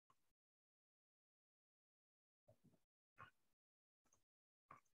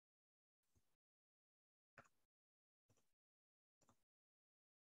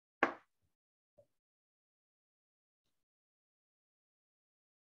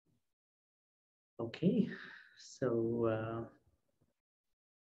Okay, so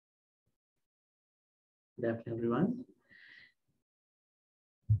good afternoon, everyone.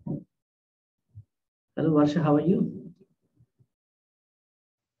 Hello, Varsha, how are you?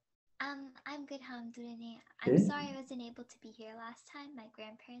 I'm good, Hamdulillah. Good. I'm sorry I wasn't able to be here last time. My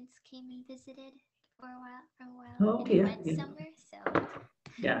grandparents came and visited for a while, Oh, okay, and yeah, went somewhere, so.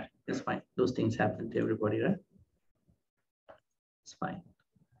 Yeah, that's fine. Those things happen to everybody, right? It's fine.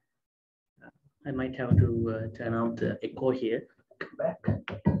 I might have to turn out the echo here. Come back.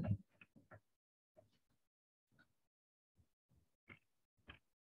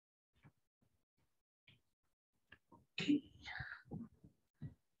 Okay.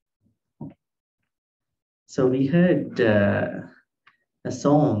 So we heard a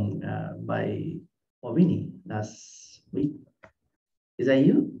song by Ovini last week. Is that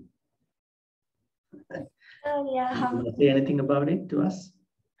you? Yeah. You want to say anything about it to us?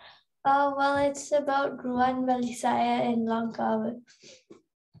 Well, it's about Ruan Balisaya in Lanka.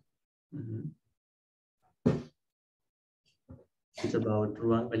 It's about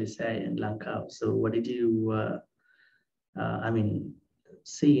Ruang Balisaya and Lanka. So what did you,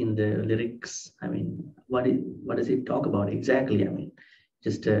 see in the lyrics? I mean, what does it talk about exactly? I mean,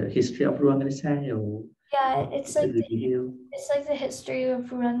 just a history of Ruang Balisaya, or yeah, it's like the video? It's like the history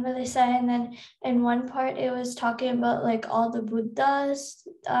of Ruan Balisaya, and then in one part it was talking about like all the Buddhas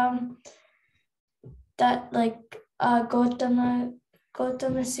that like Gautama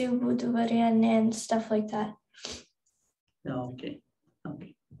Siva Buddhavarian and stuff like that. Okay.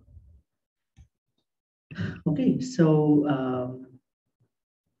 Okay, so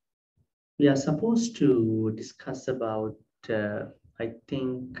we are supposed to discuss about, I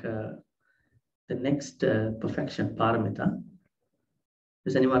think, the next perfection, paramita.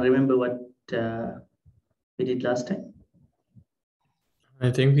 Does anyone remember what we did last time?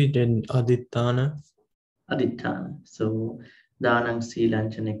 I think we did Aditana. Aditana. So, Danang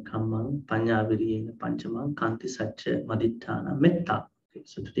Silanchane Kamang, Panyaviri Panchamang, Kanti Sacha, Maditana, Metta. Okay,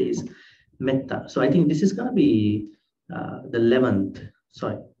 so today is Metta. So I think this is going to be the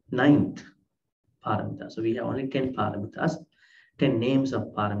 9th paramita. So we have only 10 paramitas, 10 names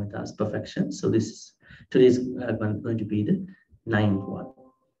of paramitas, perfection. So today is going to be the 9th one.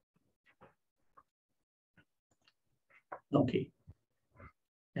 Okay.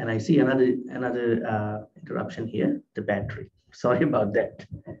 And I see another interruption here, the battery. Sorry about that.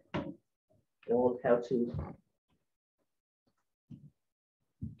 You all have to.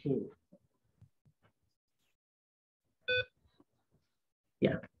 Okay.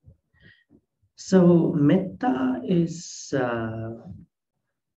 Yeah. So metta is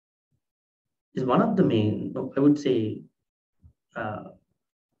one of the main, I would say,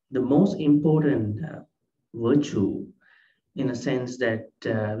 the most important virtue, in a sense that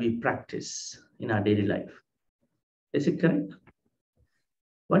we practice in our daily life. Is it correct?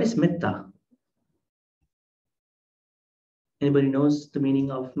 What is metta? Anybody knows the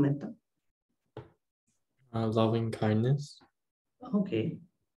meaning of metta? Loving kindness. Okay.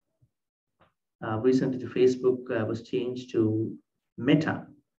 Recently, the Facebook was changed to Meta.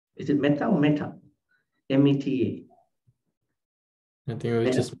 Is it Meta or Meta? M-E-T-A. I think it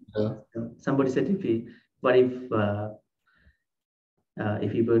was just Meta. Somebody said, what if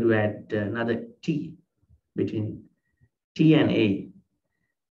you were to add another T between T and A?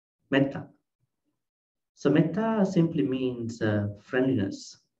 Metta. So metta simply means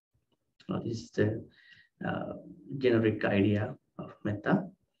friendliness. This is the generic idea of metta,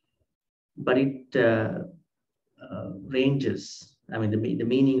 but it ranges. I mean, the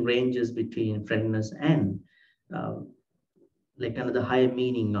meaning ranges between friendliness and like another higher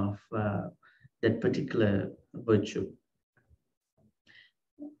meaning of that particular virtue.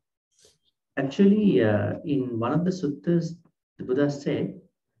 Actually, in one of the suttas, the Buddha said,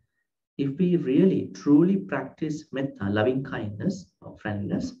 if we really truly practice metta, loving kindness or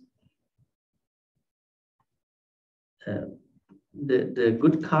friendliness, the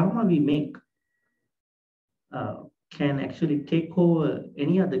good karma we make can actually take over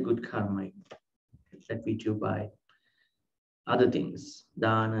any other good karma that we do by other things,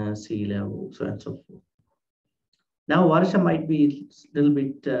 dana, sila, so and so forth. Now, Varsha might be a little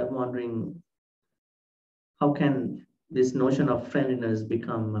bit wondering, how can this notion of friendliness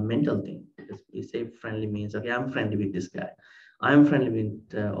become a mental thing? Because we say friendly means, okay, I'm friendly with this guy. I'm friendly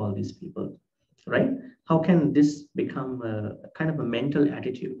with all these people, right? How can this become a kind of a mental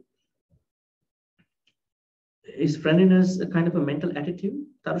attitude? Is friendliness a kind of a mental attitude,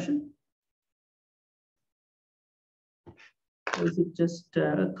 Tarushan? Or is it just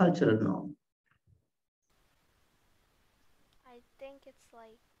a cultural norm? I think it's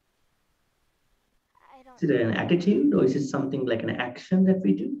like I don't Is it an know. attitude, or is it something like an action that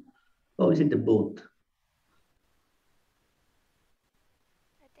we do? Or is it the both?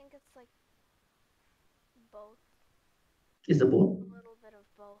 I think it's like both. Is the both? A little bit of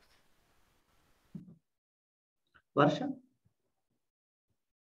both. Varsha?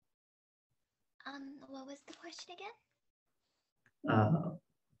 What was the question again?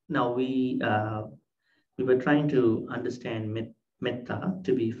 Now we were trying to understand metta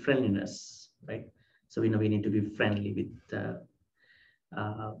to be friendliness, right? So we know we need to be friendly with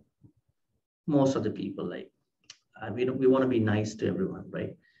most of the people. Like we want to be nice to everyone,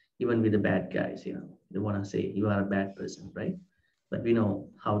 right? Even with the bad guys, you know, they want to say you are a bad person, right? But we know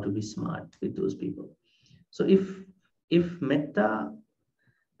how to be smart with those people. So if metta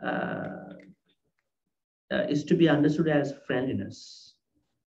is to be understood as friendliness,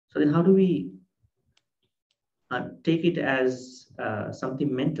 so then how do we take it as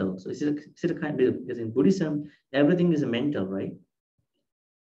something mental? So is it a kind of, because in Buddhism everything is mental, right?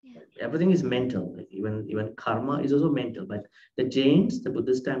 Yeah. Everything is mental. Like even karma is also mental. But the Jains, the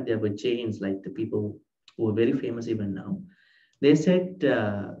Buddhist time, there were Jains, like the people who are very famous even now. They said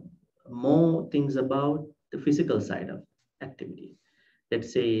more things about the physical side of activity.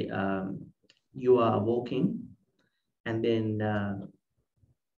 Let's say you are walking, and then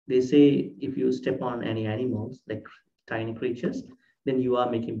they say if you step on any animals, like tiny creatures, then you are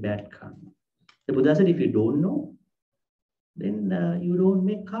making bad karma. The Buddha said if you don't know, then you don't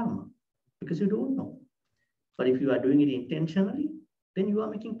make karma because you don't know. But if you are doing it intentionally, then you are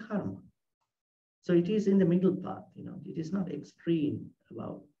making karma. So it is in the middle path, you know, it is not extreme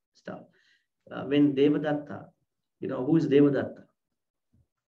about stuff. When Devadatta, you know, who is Devadatta?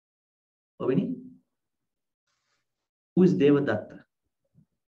 Ovini? Who is Devadatta?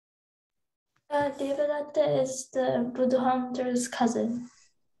 Devadatta is the Buddha's cousin.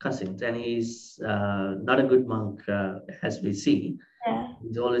 Cousins, and he's not a good monk, as we see. Yeah.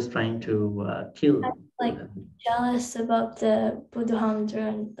 He's always trying to kill. Like jealous about the Buddha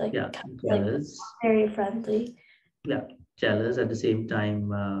and like, Yeah, kind of, jealous. like very friendly. Yeah, jealous. At the same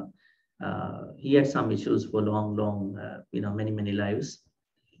time, he had some issues for long, you know, many lives,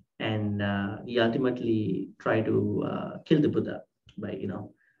 and he ultimately tried to kill the Buddha by, you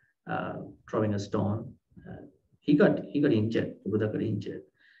know, throwing a stone. He got injured. The Buddha got injured,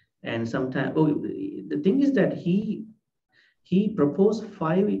 and sometimes, oh, the thing is that he proposed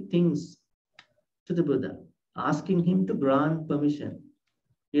 5 things to the Buddha, asking him to grant permission.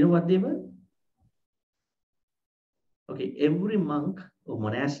 You know what they were? Okay, every monk or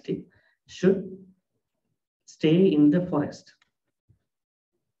monastic should stay in the forest.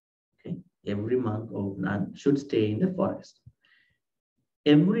 Okay, every monk or nun should stay in the forest.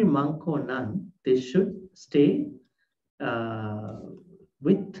 Every monk or nun, they should stay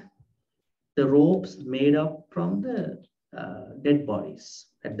with the ropes made up from the dead bodies.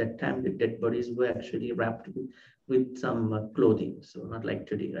 At that time, the dead bodies were actually wrapped with some clothing. So not like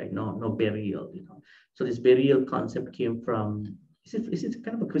today, right? No burial, you know. So this burial concept came from, is it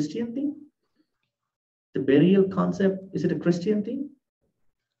kind of a Christian thing? The burial concept, is it a Christian thing?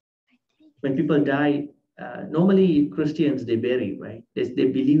 When people die, normally Christians, they bury, right? They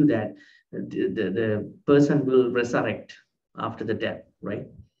believe that the person will resurrect after the death, right?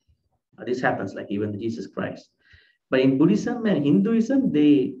 This happens like even Jesus Christ. But in Buddhism and Hinduism,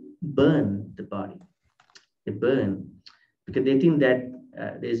 they burn the body. They burn because they think that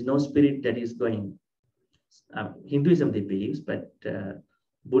there is no spirit that is going. Hinduism, they believe, but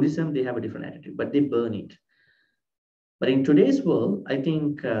Buddhism, they have a different attitude, but they burn it. But in today's world, I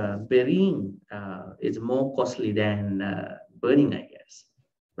think burying is more costly than burning, I guess,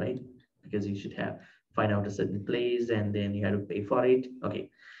 right? Because you should find out a certain place and then you have to pay for it. Okay,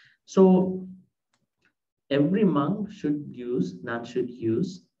 so every monk nun should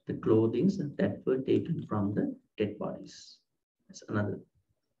use the clothing that were taken from the dead bodies. That's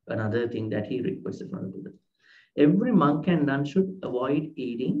another thing that he requested from the Buddha. Every monk and nun should avoid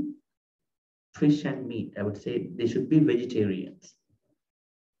eating fish and meat. I would say they should be vegetarians.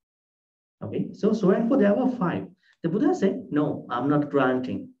 Okay, so and for there were 5. The Buddha said, no, I'm not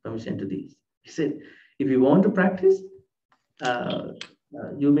granting permission to these. He said, if you want to practice,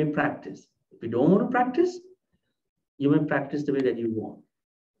 you may practice. If you don't want to practice, you may practice the way that you want.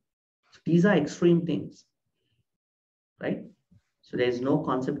 So these are extreme things, right? So there is no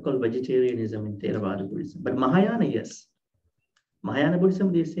concept called vegetarianism in Theravada Buddhism. But Mahayana, yes. Mahayana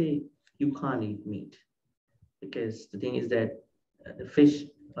Buddhism, they say you can't eat meat. Because the thing is that the fish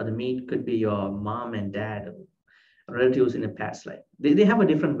or the meat could be your mom and dad or relatives in a past life. They have a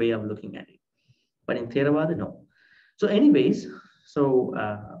different way of looking at it. But in Theravada, no. So anyways, so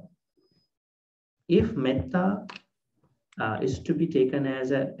if metta is to be taken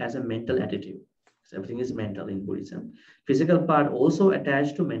as a mental attitude, so everything is mental in Buddhism. Physical part also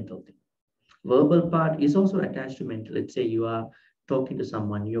attached to mental thing. Verbal part is also attached to mental. Let's say you are talking to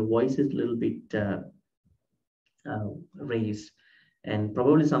someone, your voice is a little bit raised, and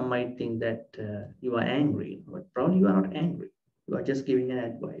probably some might think that you are angry, but probably you are not angry. You are just giving an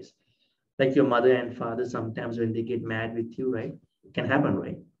advice. Like your mother and father, sometimes when they get mad with you, right? It can happen,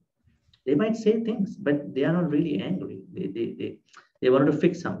 right? They might say things, but they are not really angry. They wanted to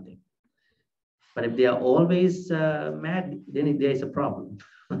fix something. But if they are always mad, then there is a problem,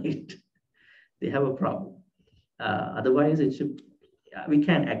 right? They have a problem. Otherwise, it should, we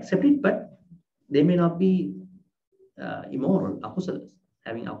can accept it, but they may not be immoral, akusalas,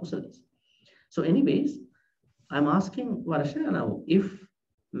 having akusalas. So anyways, I'm asking Varsha now, if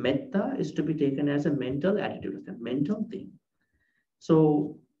metta is to be taken as a mental attitude, a mental thing.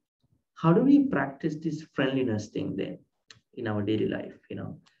 So how do we practice this friendliness thing then in our daily life? You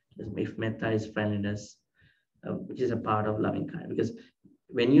know, if metta is friendliness, which is a part of loving kindness, because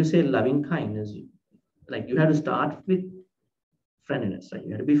when you say loving kindness, like you have to start with friendliness, right?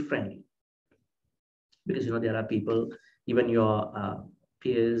 You have to be friendly, because you know there are people, even your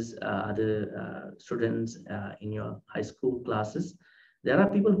peers, other students in your high school classes, there are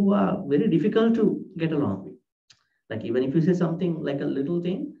people who are very difficult to get along with. Like even if you say something like a little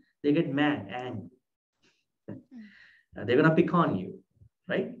thing, they get mad, angry. They're gonna pick on you,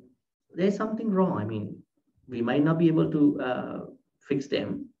 right? There's something wrong. I mean, we might not be able to fix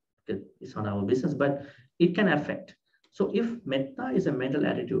them because it's not our business, but it can affect. So if metta is a mental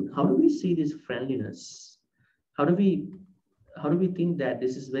attitude, how do we see this friendliness? How do we think that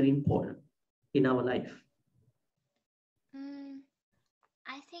this is very important in our life?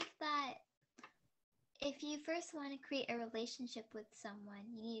 I think that if you first want to create a relationship with someone,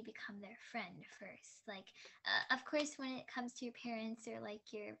 you need to become their friend first. Like, of course, when it comes to your parents or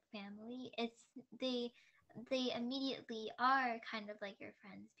like your family, it's they immediately are kind of like your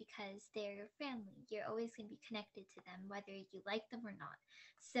friends because they're your family. You're always going to be connected to them, whether you like them or not.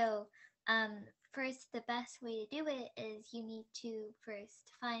 So, first, the best way to do it is you need to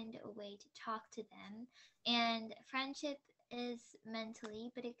first find a way to talk to them. And friendship is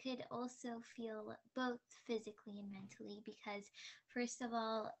mentally, but it could also feel both physically and mentally because, first of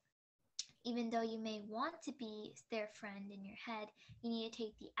all, even though you may want to be their friend in your head, you need to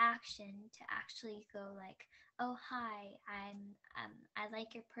take the action to actually go like, oh hi, I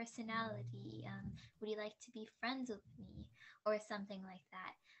like your personality. Would you like to be friends with me, or something like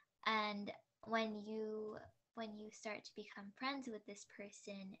that? And when you start to become friends with this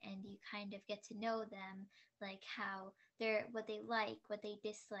person and you kind of get to know them, like how they're, what they like, what they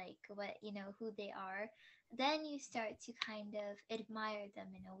dislike, what, you know, who they are, then you start to kind of admire them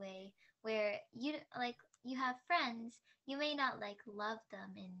in a way where you like, you have friends, you may not like love them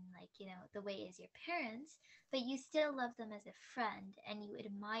in like, you know, the way as your parents, but you still love them as a friend and you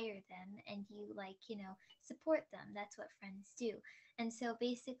admire them and you like, you know, support them. That's what friends do. And so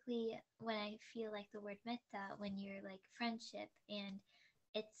basically when I feel like the word metta, when you're like friendship, and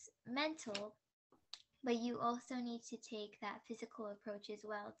it's mental, but you also need to take that physical approach as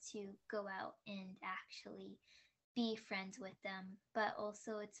well to go out and actually be friends with them. But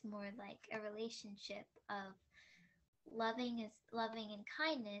also it's more like a relationship of loving and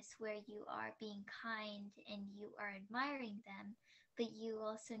kindness, where you are being kind and you are admiring them, but you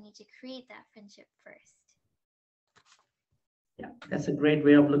also need to create that friendship first. Yeah, that's a great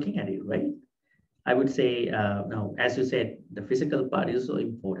way of looking at it, right? I would say, now, as you said, the physical part is so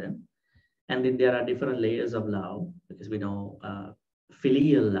important. And then there are different layers of love, because we know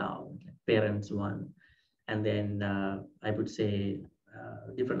filial love, parents one, and then I would say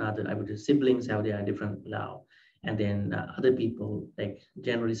different other, I would say siblings have their different love, and then other people, like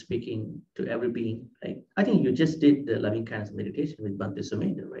generally speaking, to every being. Like I think you just did the loving kindness meditation with Bhante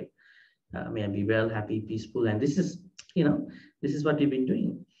Sumendra, right? May I be well, happy, peaceful, and this is, you know, this is what we've been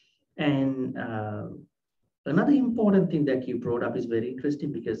doing. And another important thing that you brought up is very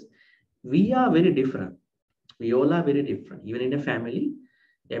interesting, because we are very different. We all are very different. Even in a family,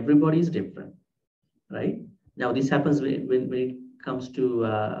 everybody is different, right? Now, this happens when it comes to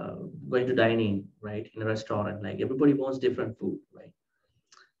going to dining, right? In a restaurant, like everybody wants different food, right?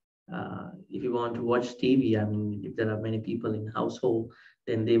 If you want to watch TV, I mean, if there are many people in the household,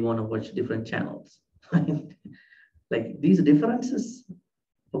 then they want to watch different channels, right? Like these differences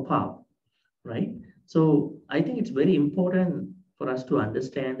pop up, right? So I think it's very important for us to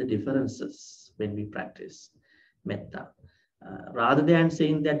understand the differences when we practice metta. Rather than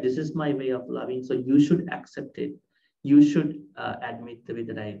saying that this is my way of loving, so you should accept it, you should admit the way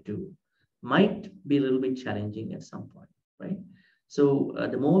that I do. might be a little bit challenging at some point, right? So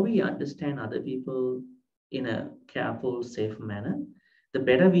the more we understand other people in a careful, safe manner, the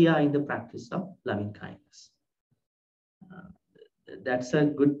better we are in the practice of loving kindness. That's a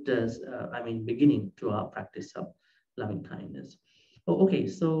good, beginning to our practice of loving kindness. Oh, okay,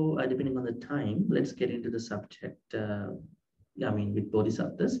 so depending on the time, let's get into the subject. With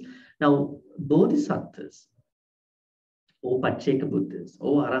bodhisattvas. Now, bodhisattvas, or Pacceka Buddhas,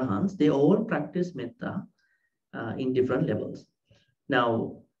 or Arahants, they all practice metta in different levels.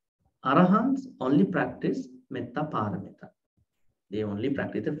 Now, Arahants only practice mettā-pāramī. They only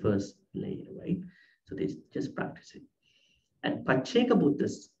practice the first layer, right? So they just practice it. And Pacceka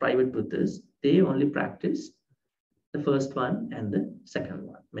Buddhas, private Buddhas, they only practice the first one and the second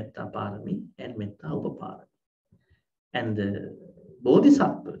one, mettā-pāramī and mettā-upapārami. And the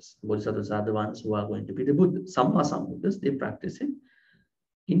bodhisattvas are the ones who are going to be the Buddhas. Sambuddhas, they practice it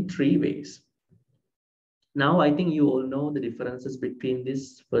in 3 ways. Now, I think you all know the differences between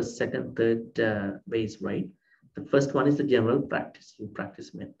this first, second, third ways, right? The first one is the general practice. You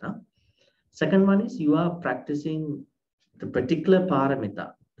practice metta. Second one is you are practicing the particular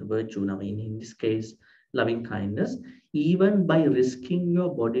paramita, the virtue. Now, in this case, loving kindness, even by risking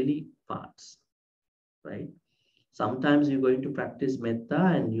your bodily parts, right? Sometimes you're going to practice metta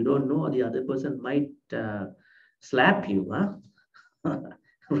and you don't know the other person might slap you, huh?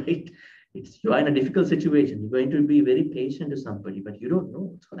 Right? You are in a difficult situation. You're going to be very patient to somebody, but you don't know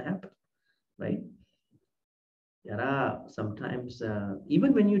what's going to happen, right? There are sometimes,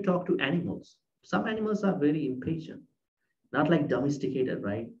 even when you talk to animals, some animals are very impatient, not like domesticated,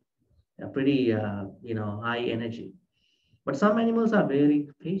 right? They're pretty, high energy. But some animals are very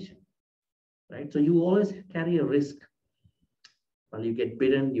patient, right? So you always carry a risk. Well, you get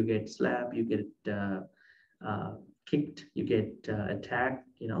bitten, you get slapped, you get kicked, you get attacked,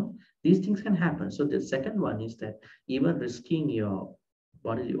 these things can happen. So the second one is that even risking your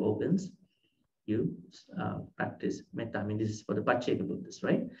bodily organs, you practice metta. This is for the Pacceka Buddhists,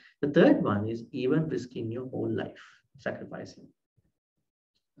 right? The third one is even risking your whole life, sacrificing.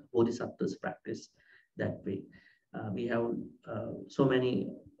 Bodhisattvas practice that way. We have so many,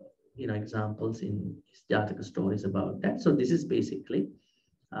 examples in Jataka stories about that. So this is basically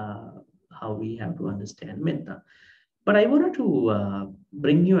how we have to understand metta. But I wanted to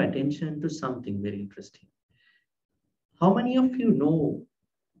bring your attention to something very interesting. How many of you know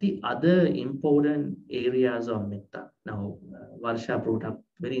the other important areas of metta? Now, Varsha brought up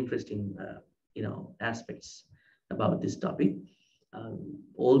very interesting, aspects about this topic.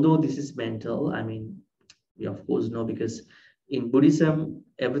 Although this is mental, we of course know, because in Buddhism,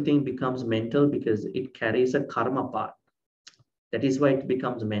 everything becomes mental because it carries a karma part. That is why it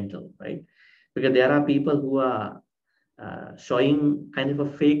becomes mental, right? Because there are people who are showing kind of a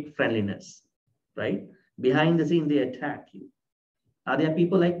fake friendliness, right? Behind the scene, they attack you. Are there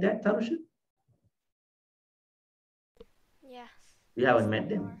people like that, Tarusha? Yes. You haven't met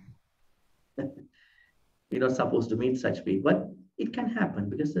them. We're not supposed to meet such people, but it can happen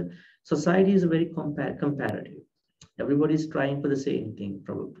because the society is very comparative. Everybody's trying for the same thing,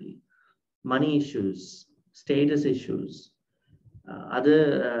 probably. Money issues, status issues,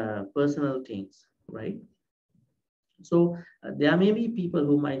 other personal things, right? So there may be people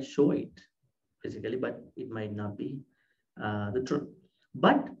who might show it physically, but it might not be the truth.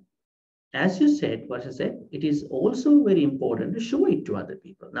 But as you said, Varsha said, it is also very important to show it to other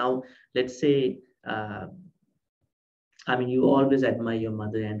people. Now, let's say, you always admire your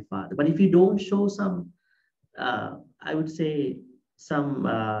mother and father, but if you don't show some, I would say, some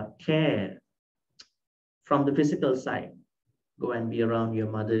care from the physical side, go and be around your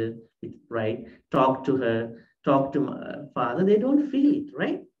mother, right? Talk to her, talk to father, they don't feel it,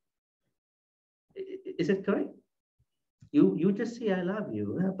 right? Is it correct? You just say, I love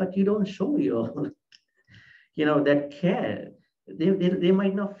you, but you don't show your, that care. They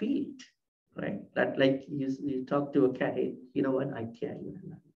might not feel it, right? That like you talk to a cat, hey, you know what, I care.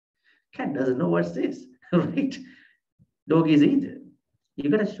 Cat doesn't know what's this, right? Dog is either. You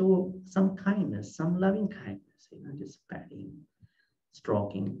got to show some kindness, some loving kindness, just patting,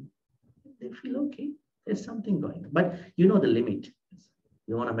 stroking. They feel okay. There's something going on, but the limit.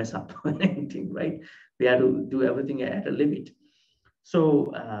 You don't want to mess up anything, right? We have to do everything at a limit.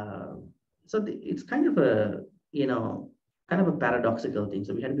 So, it's kind of a, kind of a paradoxical thing.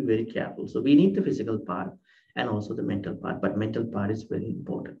 So we have to be very careful. So we need the physical part and also the mental part, but mental part is very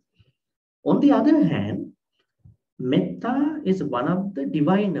important. On the other hand, metta is one of the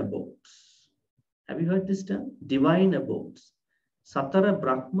divine abodes. Have you heard this term? Divine abodes. Satara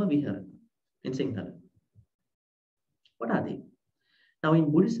Brahma Viharana in Sinhala. What are they? Now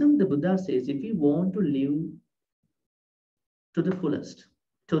in Buddhism, the Buddha says, if you want to live to the fullest,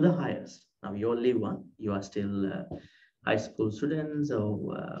 to the highest, now you all live one, you are still high school students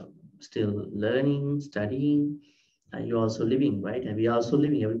or still learning, studying, you're also living, right? And we are also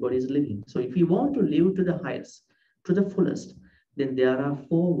living, everybody is living. So if you want to live to the highest, to the fullest, then there are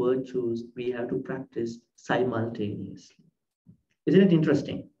 4 virtues we have to practice simultaneously. Isn't it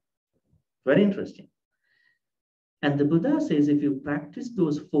interesting? Very interesting. And the Buddha says if you practice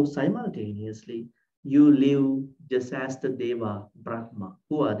those 4 simultaneously, you live just as the Deva, Brahma.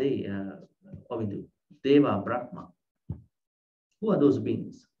 Who are they, Avindu? Deva, Brahma. Who are those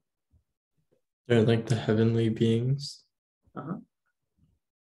beings? They're like the heavenly beings.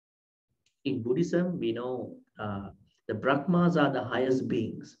 In Buddhism, we know the Brahmas are the highest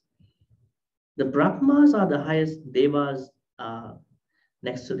beings. The Brahmas are the highest, Devas are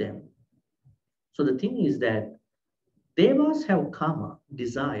next to them. So the thing is that Devas have karma,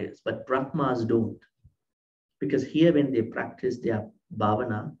 desires, but Brahmas don't. Because here when they practice their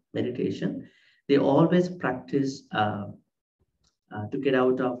bhavana, meditation, they always practice to get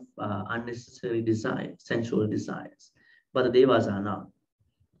out of unnecessary desires, sensual desires. But the Devas are not.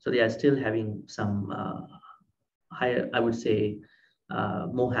 So they are still having some higher, I would say,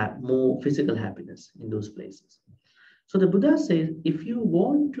 more physical happiness in those places. So the Buddha says, if you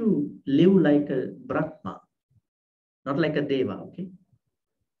want to live like a Brahma, not like a Deva, okay?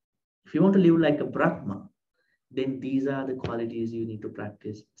 If you want to live like a Brahma, then these are the qualities you need to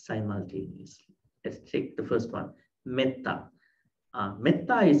practice simultaneously. Let's take the first one, metta.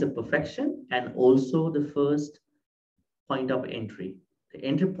 Metta is a perfection and also the first point of entry, the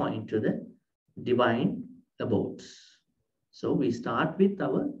entry point to the divine abodes. So we start with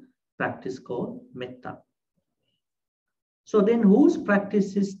our practice called metta. So then whose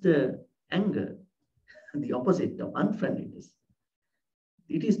practice is the anger, the opposite of unfriendliness?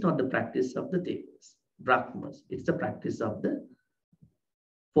 It is not the practice of the Devas, Brahmas. It's the practice of the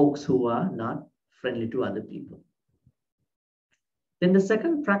folks who are not friendly to other people. Then the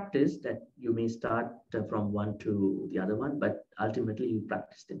second practice that you may start from one to the other one, but ultimately you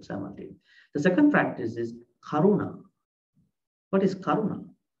practice them simultaneously. The second practice is karuna. What is karuna?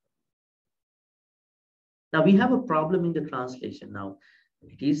 Now we have a problem in the translation. Now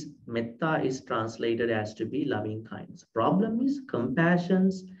it is metta is translated as to be loving kindness. Problem is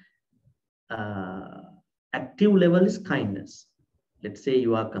compassion's active level is kindness. Let's say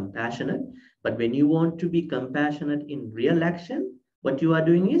you are compassionate, but when you want to be compassionate in real action, what you are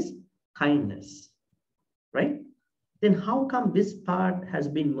doing is kindness, right? Then how come this part has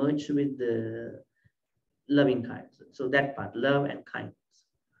been merged with the loving kindness? So that part, love and kindness.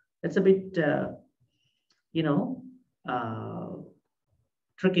 That's a bit,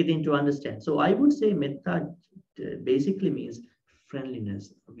 tricky thing to understand. So I would say metta basically means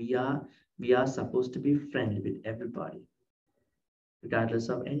friendliness. We are supposed to be friendly with everybody, regardless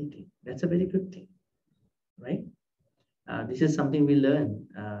of anything. That's a very good thing, right? This is something we learn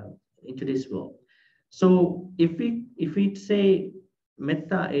in today's world. So if we say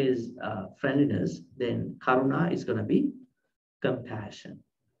metta is friendliness, then karuna is going to be compassion,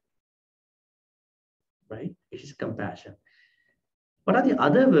 right? It is compassion. What are the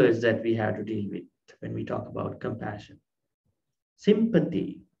other words that we have to deal with when we talk about compassion?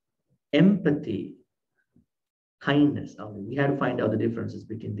 Sympathy, empathy, kindness. We have to find out the differences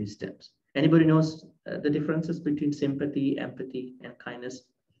between these steps. Anybody knows the differences between sympathy, empathy, and kindness?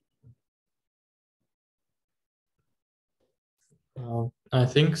 I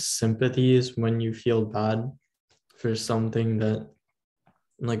think sympathy is when you feel bad for something that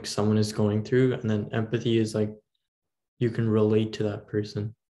like someone is going through, and then empathy is like you can relate to that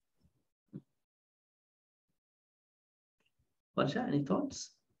person. Varsha, any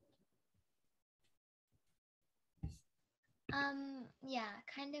thoughts? Yeah,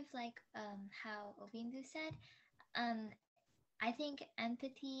 kind of like how Obindu said. I think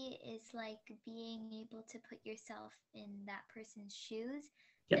empathy is like being able to put yourself in that person's shoes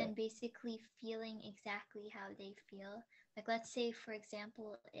and basically feeling exactly how they feel. Like, let's say, for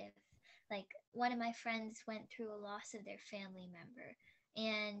example, if like one of my friends went through a loss of their family member,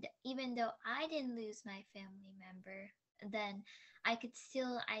 and even though I didn't lose my family member, then I could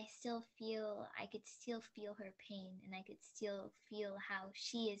still feel her pain, and I could still feel how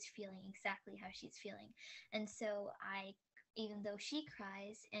she is feeling, exactly how she's feeling. And so even though she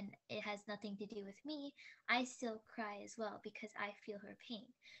cries and it has nothing to do with me, I still cry as well because I feel her pain.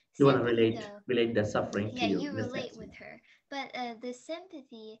 You want to relate the suffering to you. Yeah, you relate with her. But the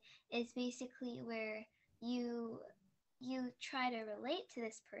sympathy is basically where you you try to relate to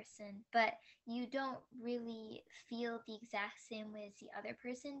this person, but you don't really feel the exact same way as the other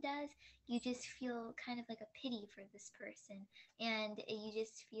person does. You just feel kind of like a pity for this person, and you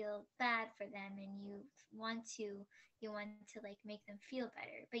just feel bad for them, and you want to like make them feel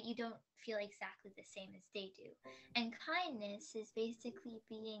better, but you don't feel exactly the same as they do. And kindness is basically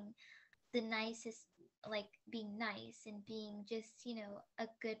being the nicest, like being nice and being just, a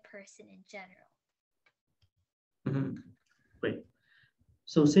good person in general. Mhm. Great.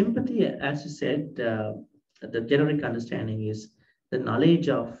 So sympathy, as you said, the generic understanding is the knowledge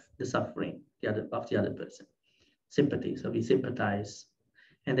of the suffering of the other person. Sympathy. So we sympathize.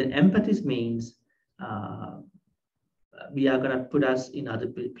 And then empathy means uh, we are going to put us in other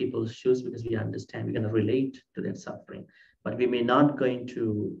people's shoes because we understand, we're going to relate to their suffering, but we may not going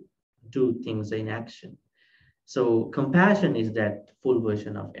to do things in action. So compassion is that full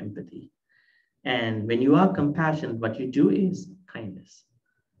version of empathy. And when you are compassionate, what you do is kindness.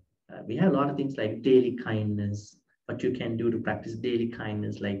 We have a lot of things like daily kindness, what you can do to practice daily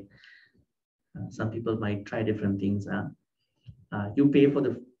kindness. Like some people might try different things. You pay for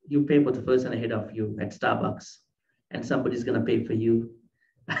the person ahead of you at Starbucks, and somebody's gonna pay for you.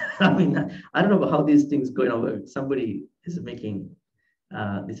 I mean, I don't know how these things going to work. Somebody is making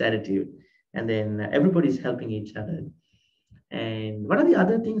this attitude, and then everybody's helping each other. And what are the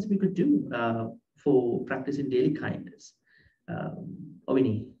other things we could do for practicing daily kindness?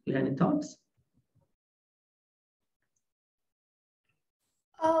 Ovini, you have any thoughts?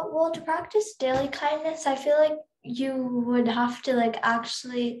 Well, to practice daily kindness, I feel like you would have to like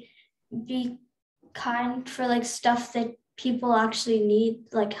actually be kind for like stuff that people actually need,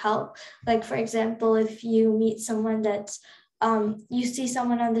 like help. Like for example, if you meet someone that's you see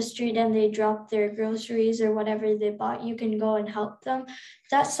someone on the street and they drop their groceries or whatever they bought, you can go and help them.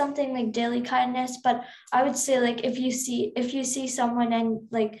 That's something like daily kindness. But I would say like if you see someone and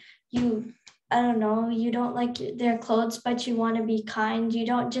like I don't know, you don't like their clothes, but you want to be kind, you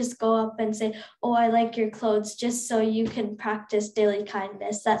don't just go up and say, oh, I like your clothes, just so you can practice daily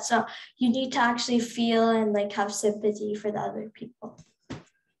kindness. That's not, you need to actually feel and like have sympathy for the other people.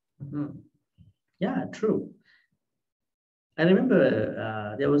 Mhm. Yeah, true. I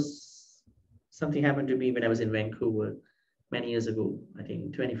remember there was something happened to me when I was in Vancouver many years ago, I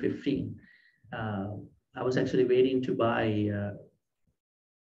think 2015. Uh, I was actually waiting to buy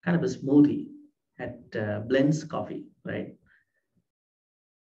kind of a smoothie at Blends Coffee, right?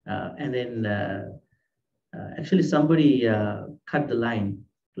 And then actually somebody cut the line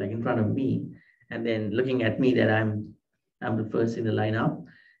like in front of me, and then looking at me that I'm the first in the lineup,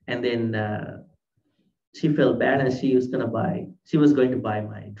 and then she felt bad and she was going to buy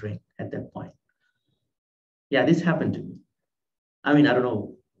my drink at that point. Yeah, this happened to me. I mean, I don't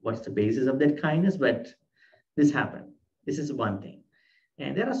know what's the basis of that kindness, but this happened. This is one thing.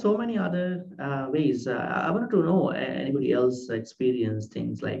 And there are so many other ways. I wanted to know anybody else experience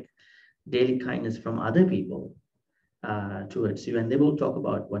things like daily kindness from other people towards you, and they will talk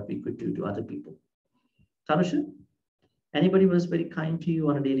about what we could do to other people. Tarusha, anybody was very kind to you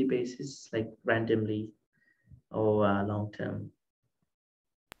on a daily basis, like randomly or long term?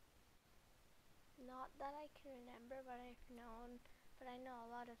 Not that I can remember, but I know a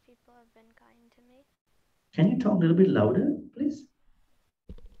lot of people have been kind to me. Can you talk a little bit louder, please?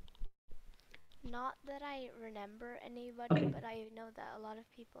 Not that I remember anybody, Okay. but I know that a lot of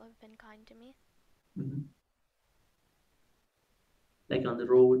people have been kind to me. Mhm. Like on the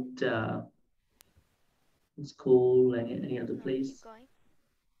road, in school, any other No, keep place? going.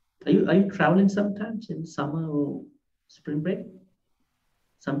 Are you traveling sometimes in summer or spring break?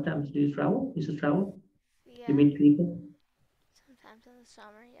 Sometimes do you travel? You should travel. You Yeah, meet people. sometimes in the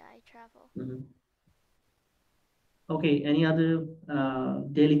summer, yeah, I travel. Mhm. Okay. Any other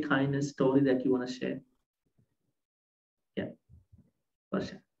daily kindness story that you want to share? Yeah,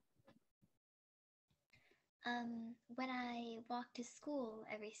 Varsha. When I walked to school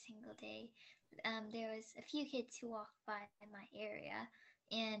every single day, there was a few kids who walked by my area,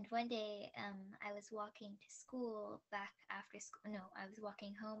 and one day I was walking to school back after school. No, I was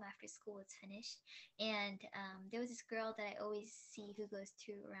walking home after school was finished, and there was this girl that I always see who goes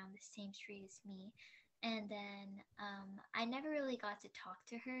to around the same street as me. And then I never really got to talk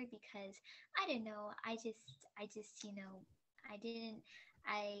to her because I don't know. I just, I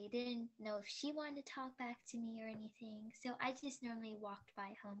didn't know if she wanted to talk back to me or anything. So I just normally walked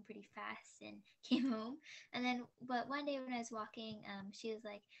by home pretty fast and came home. And then, but one day when I was walking, she was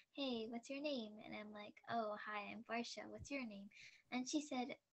like, "Hey, what's your name?" And I'm like, "Oh, hi, I'm Varsha. What's your name?" And she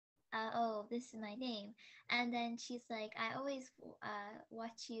said, oh, this is my name. And then she's like, I always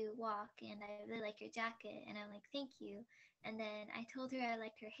watch you walk and I really like your jacket. And I'm like, thank you. And then I told her I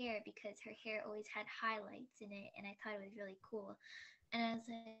liked her hair because her hair always had highlights in it and I thought it was really cool. And I was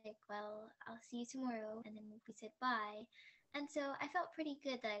like, well, I'll see you tomorrow. And then we said bye. And so I felt pretty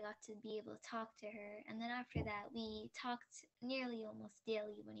good that I got to be able to talk to her. And then after that, we talked nearly almost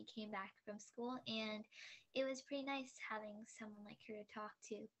daily when he came back from school. And it was pretty nice having someone like her to talk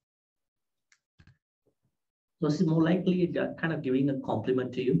to. So she's more likely kind of giving a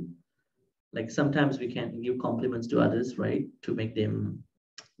compliment to you. Like sometimes we can give compliments to others, right? To make them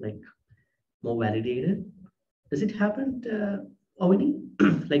like more validated. Does it happen, Ovini?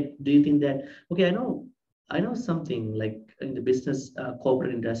 Like, do you think that, okay, I know something like in the business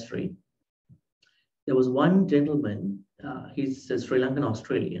corporate industry, there was one gentleman, he's a Sri Lankan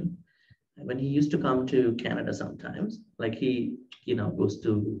Australian. When he used to come to Canada sometimes, like he, goes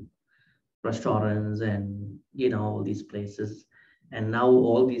to restaurants and, all these places. And now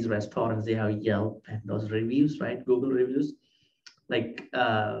all these restaurants, they have Yelp and those reviews, right? Google reviews. Like,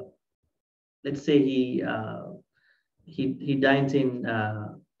 let's say he dines in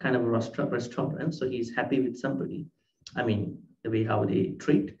kind of a restaurant, so he's happy with somebody. I mean, the way how they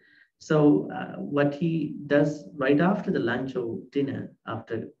treat. So what he does right after the lunch or dinner,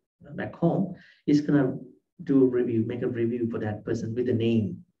 after back home, he's gonna do a review, make a review for that person with a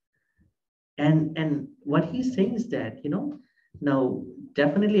name. And what he's saying is that, now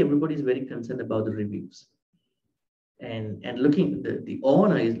definitely everybody is very concerned about the reviews. And looking, the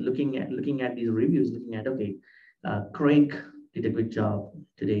owner is looking at these reviews, looking at, okay, Craig did a good job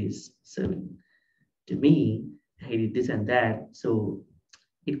today's serving to me. He did this and that. So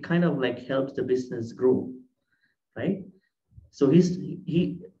it kind of like helps the business grow, right? So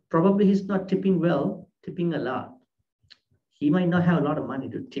he probably he's not tipping well, tipping a lot. He might not have a lot of money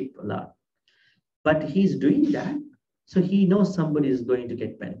to tip a lot, but he's doing that. So he knows somebody is going to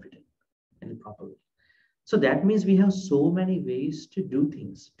get benefited in a proper way. So that means we have so many ways to do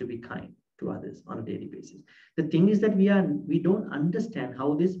things, to be kind to others on a daily basis. The thing is that we don't understand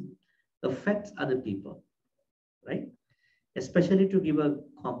how this affects other people, right? Especially to give a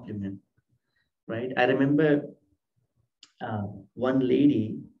compliment, right? I remember one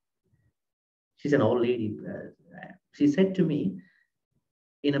lady, she's an old lady, she said to me,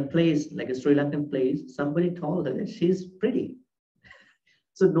 in a place like a Sri Lankan place, somebody told her that she's pretty.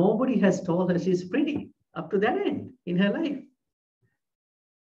 So nobody has told her she's pretty up to that end in her life.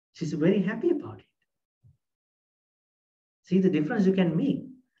 She's very happy about it. See the difference you can make.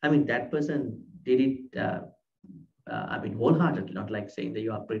 I mean, that person did it, wholeheartedly, not like saying that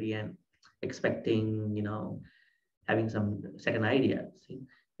you are pretty and expecting, having some second idea. See,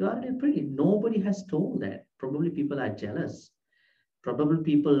 you are already pretty. Nobody has told that. Probably people are jealous. Probably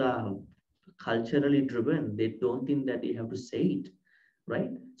people are culturally driven. They don't think that they have to say it,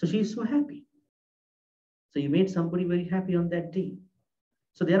 right? So she's so happy. So you made somebody very happy on that day.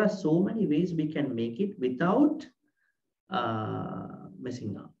 So there are so many ways we can make it without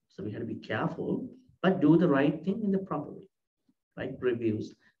messing up. So we have to be careful, but do the right thing in the proper way, right?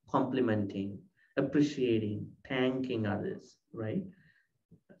 Reviews, complimenting, appreciating, thanking others, right?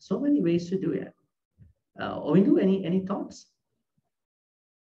 So many ways to do it. Ovindu, any thoughts?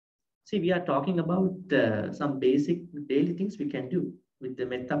 See, we are talking about some basic daily things we can do with the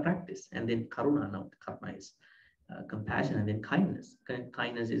metta practice, and then karuna. Now, karuna is compassion, and then kindness.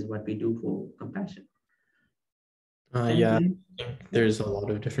 Kindness is what we do for compassion. Yeah, I think there's a lot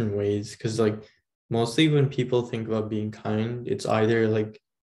of different ways, because like mostly when people think about being kind, it's either like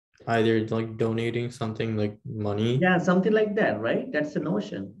donating something like money. Yeah, something like that, right? That's the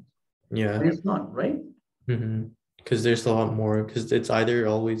notion. Yeah. But it's not, right? Because there's a lot more, because it's either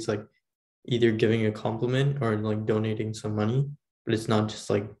always like either giving a compliment or like donating some money, but it's not just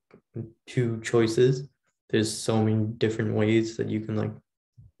like two choices. There's so many different ways that you can like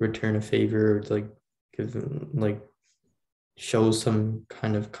return a favor or like give like show some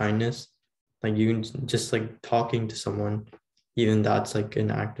kind of kindness. Like you can just like talking to someone, even that's like an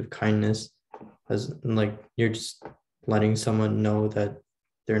act of kindness, as like you're just letting someone know that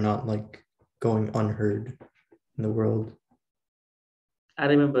they're not like going unheard in the world. I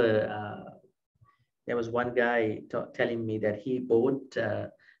remember there was one guy telling me that he bought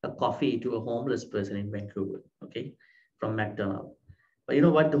a coffee to a homeless person in Vancouver, okay, from McDonald's. But you know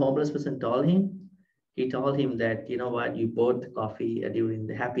what the homeless person told him? He told him that, you know what, you bought the coffee during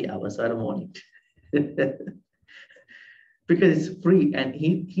the happy hour, so I don't want it. Because it's free, and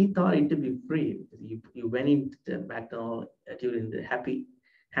he thought it to be free. You went into the McDonald's during the happy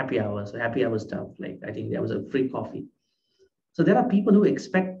hour, so happy hour stuff. Like I think there was a free coffee. So there are people who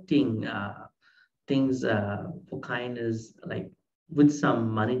expecting things for kindness, like with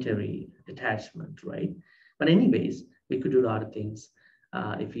some monetary attachment, right? But anyways, we could do a lot of things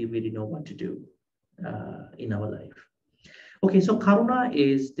if we really know what to do in our life. Okay, so karuna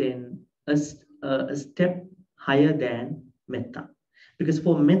is then a step higher than metta. Because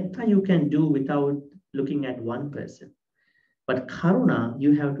for metta, you can do without looking at one person. But karuna,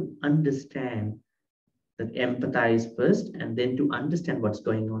 you have to understand, that empathize first, and then to understand what's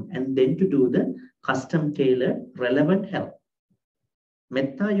going on, and then to do the custom tailored relevant help.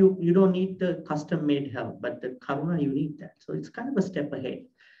 Metta, you don't need the custom made help, but the karuna, you need that. So it's kind of a step ahead.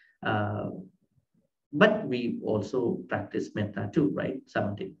 But we also practice metta too, right?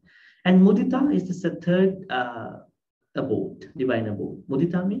 Something. And mudita is the third abode, divine abode.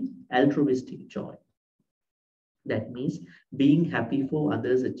 Mudita means altruistic joy. That means being happy for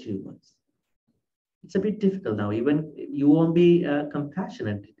others' achievements. It's a bit difficult now. Even you won't be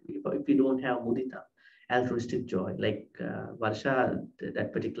compassionate if you don't have mudita, altruistic joy. Like Varsha,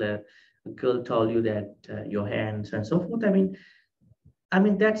 that particular girl told you that your hands and so forth. I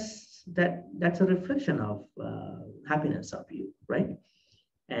mean that's a reflection of happiness of you, right?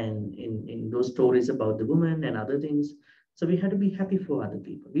 And in those stories about the woman and other things, so we have to be happy for other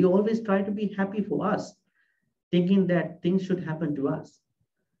people. We always try to be happy for us, thinking that things should happen to us.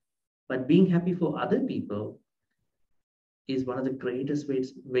 But being happy for other people is one of the greatest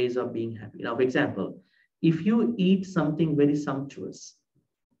ways of being happy. Now, for example, if you eat something very sumptuous,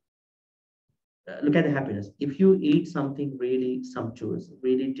 look at the happiness. If you eat something really sumptuous,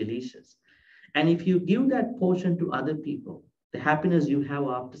 really delicious, and if you give that portion to other people, the happiness you have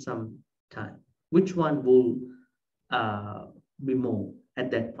after some time, which one will be more at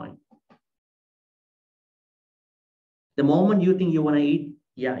that point? The moment you think you want to eat,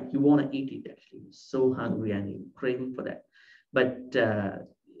 yeah, you want to eat it actually. You're so hungry and you're craving for that. But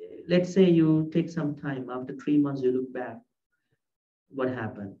let's say you take some time, after 3 months, you look back, what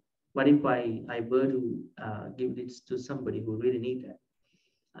happened? What if I were to give this to somebody who really need that?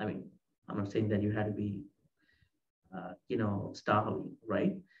 I mean, I'm not saying that you had to be, starving,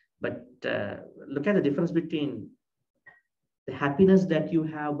 right? But look at the difference between the happiness that you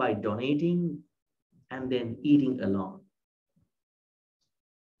have by donating and then eating alone.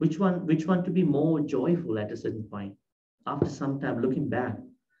 Which one to be more joyful at a certain point? After some time, looking back,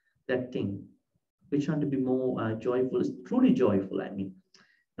 that thing, which one to be more joyful, is truly joyful. I mean,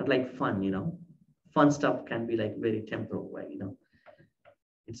 not like fun. Fun stuff can be like very temporal, right?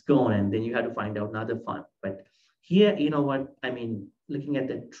 It's gone and then you have to find out another fun. But here, you know what? I mean, looking at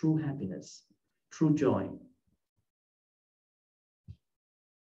the true happiness, true joy.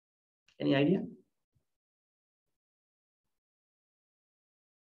 Any idea?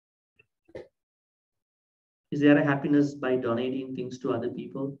 Is there a happiness by donating things to other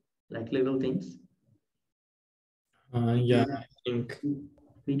people, like little things? Yeah, I think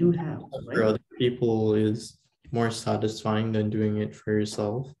We do have, for right? other people is more satisfying than doing it for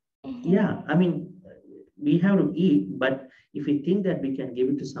yourself. Yeah, I mean, we have to eat, but if we think that we can give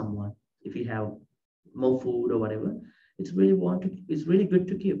it to someone, if we have more food or whatever, it's really good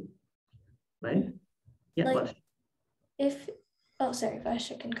to give, right? Yeah, Like Varsha. sorry,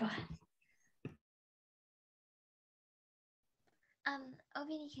 Varsha can go ahead.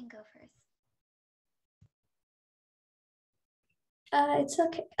 Ovini can go first. It's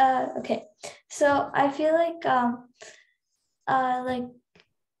okay. Okay. So I feel like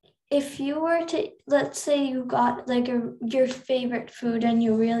if you were to, let's say you got like your favorite food and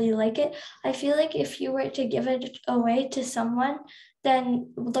you really like it, I feel like if you were to give it away to someone,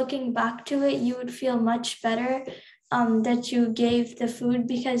 then looking back to it, you would feel much better that you gave the food,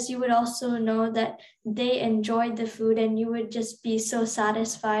 because you would also know that they enjoyed the food and you would just be so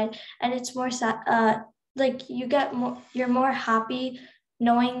satisfied. And it's more like you're more happy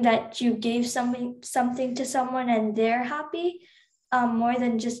knowing that you gave something to someone and they're happy, more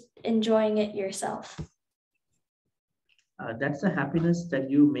than just enjoying it yourself. That's a happiness that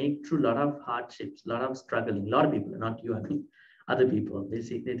you make through a lot of hardships, a lot of struggling. A lot of people, not you, I mean, other people, they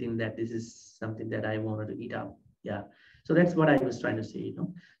think that this is something that I wanted to eat up. Yeah. So that's what I was trying to say,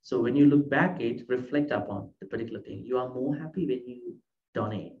 So when you look back, reflect upon the particular thing. You are more happy when you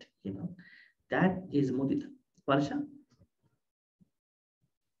donate, That is mudita. Varsha?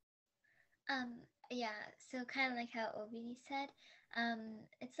 Yeah, so kind of like how Ovini said,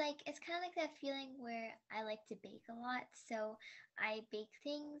 it's kind of like that feeling where I like to bake a lot. So I bake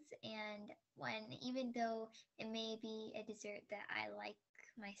things, and even though it may be a dessert that I like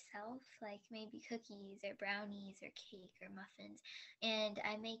myself, like maybe cookies or brownies or cake or muffins, and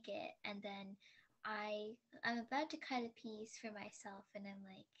I make it, and then I'm about to cut a piece for myself, and I'm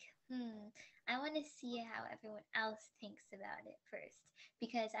like, I want to see how everyone else thinks about it first,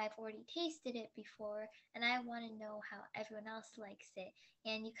 because I've already tasted it before, and I want to know how everyone else likes it.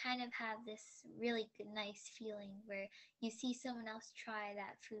 And you kind of have this really good, nice feeling where you see someone else try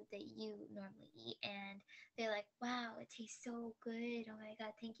that food that you normally eat, and they're like, wow, it tastes so good. Oh my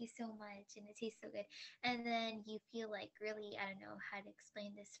God, thank you so much. And it tastes so good. And then you feel like really, I don't know how to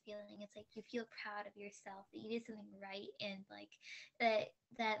explain this feeling. It's like you feel proud of yourself that you did something right, and like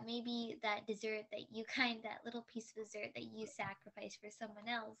that maybe that dessert that little piece of dessert that you sacrificed for someone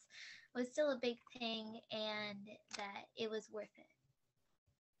else was still a big thing, and that it was worth it.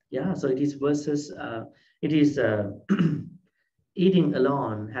 Yeah, so it is versus, it is eating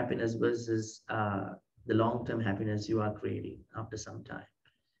alone happiness versus the long-term happiness you are creating after some time.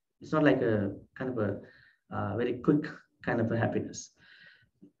 It's not like a kind of a very quick kind of a happiness.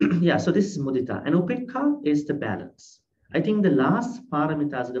 Yeah, so this is mudita. And upekha is the balance. I think the last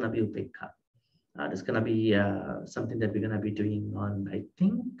paramita is going to be upekha. It's going to be something that we're going to be doing on, I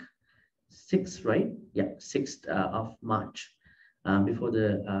think, 6th, right? Yeah, 6th of March, before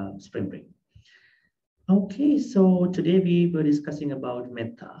the spring break. Okay, so today we were discussing about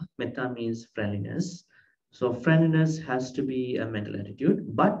metta. Metta means friendliness. So friendliness has to be a mental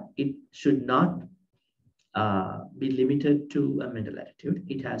attitude, but it should not be limited to a mental attitude.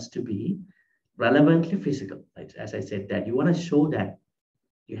 It has to be relevantly physical. Like, as I said, that you want to show that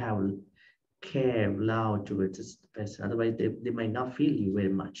you have care, love towards this person. Otherwise, they might not feel you very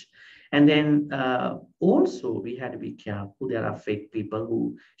much. And then also we had to be careful. There are fake people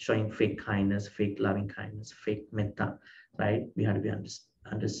who showing fake kindness, fake loving kindness, fake metta, right? We have to be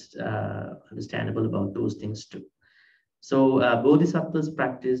understandable about those things too. So bodhisattvas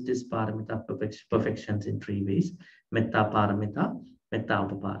practice this paramita perfections in 3 ways: mettā-pāramī,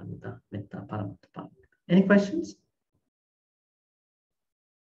 mettā-upā-pāramī, mettā-pāramī. Any questions?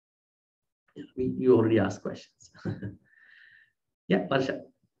 Yeah, you already asked questions. Yeah, Varsha.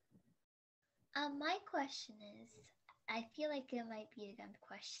 My question is, I feel like it might be a dumb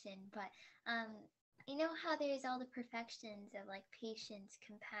question, but you know how there's all the perfections of like patience,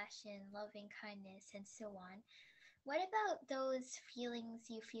 compassion, loving kindness, and so on. What about those feelings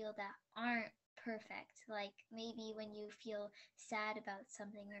you feel that aren't perfect? Like maybe when you feel sad about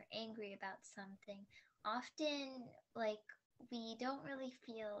something or angry about something, often like we don't really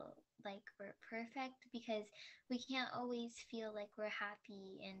feel like we're perfect, because we can't always feel like we're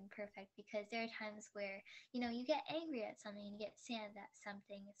happy and perfect, because there are times where, you get angry at something and you get sad at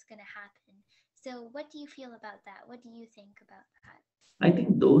something, it's going to happen. So what do you feel about that? What do you think about that? I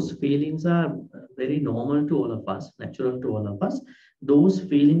think those feelings are very normal to all of us, natural to all of us. Those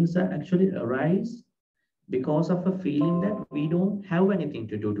feelings are actually arise because of a feeling that we don't have anything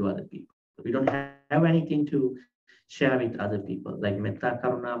to do to other people. We don't have anything to share with other people. Like metta,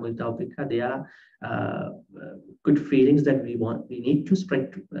 karuna, mudita, upekha, they are good feelings that we need to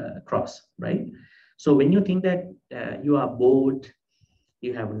spread across, right? So when you think that you are bored,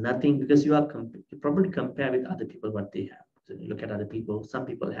 you have nothing, because you probably compare with other people what they have. So you look at other people, some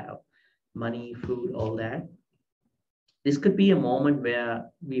people have money, food, all that. This could be a moment where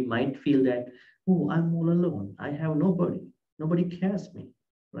we might feel that, oh, I'm all alone. I have nobody. Nobody cares me,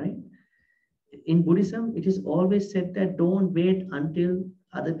 right? In Buddhism, it is always said that don't wait until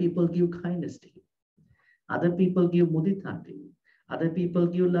other people give kindness to you. Other people give mudita to you. Other people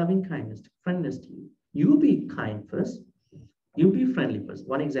give loving kindness, friendliness to you. You be kind first. You be friendly first.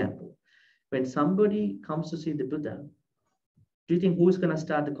 One example, when somebody comes to see the Buddha, do you think who's going to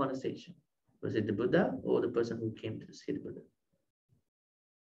start the conversation? Was it the Buddha or the person who came to see the Buddha?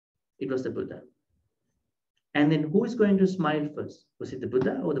 It was the Buddha. And then who is going to smile first? Was it the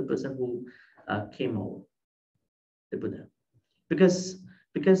Buddha or the person who came over? The Buddha. Because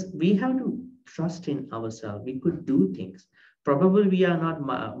we have to trust in ourselves. We could do things. Probably we are not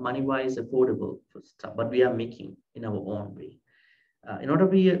money-wise affordable for stuff, but we are making in our own way. In order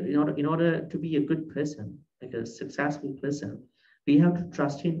to be a good person, like a successful person, we have to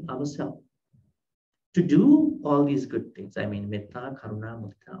trust in ourselves to do all these good things. I mean, metta, karuna,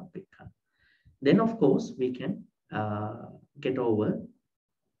 mudita, upekha. Then, of course, we can get over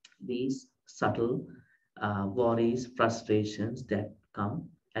these subtle worries, frustrations that come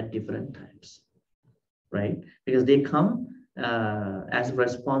at different times, right? Because they come as a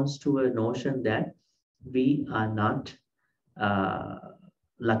response to a notion that we are not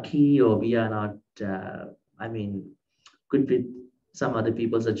lucky, or we are not, good with some other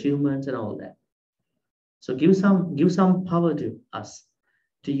people's achievements and all that. So give some power to us,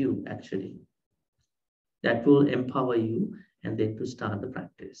 to you actually. That will empower you, and then to start the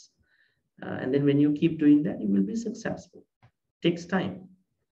practice. And then when you keep doing that, you will be successful. Takes time.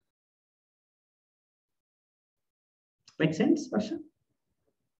 Make sense, Varsha?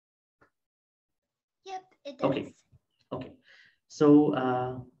 Yep, it does. Okay. Okay. So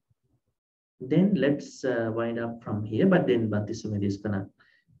then let's wind up from here, but then Bhante Sumedhi is gonna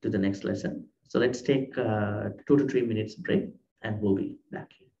do the next lesson. So let's take 2 to 3 minutes break and we'll be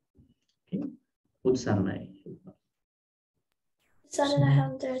back here. Okay. Udsaranai.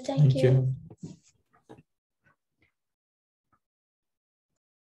 Thank you.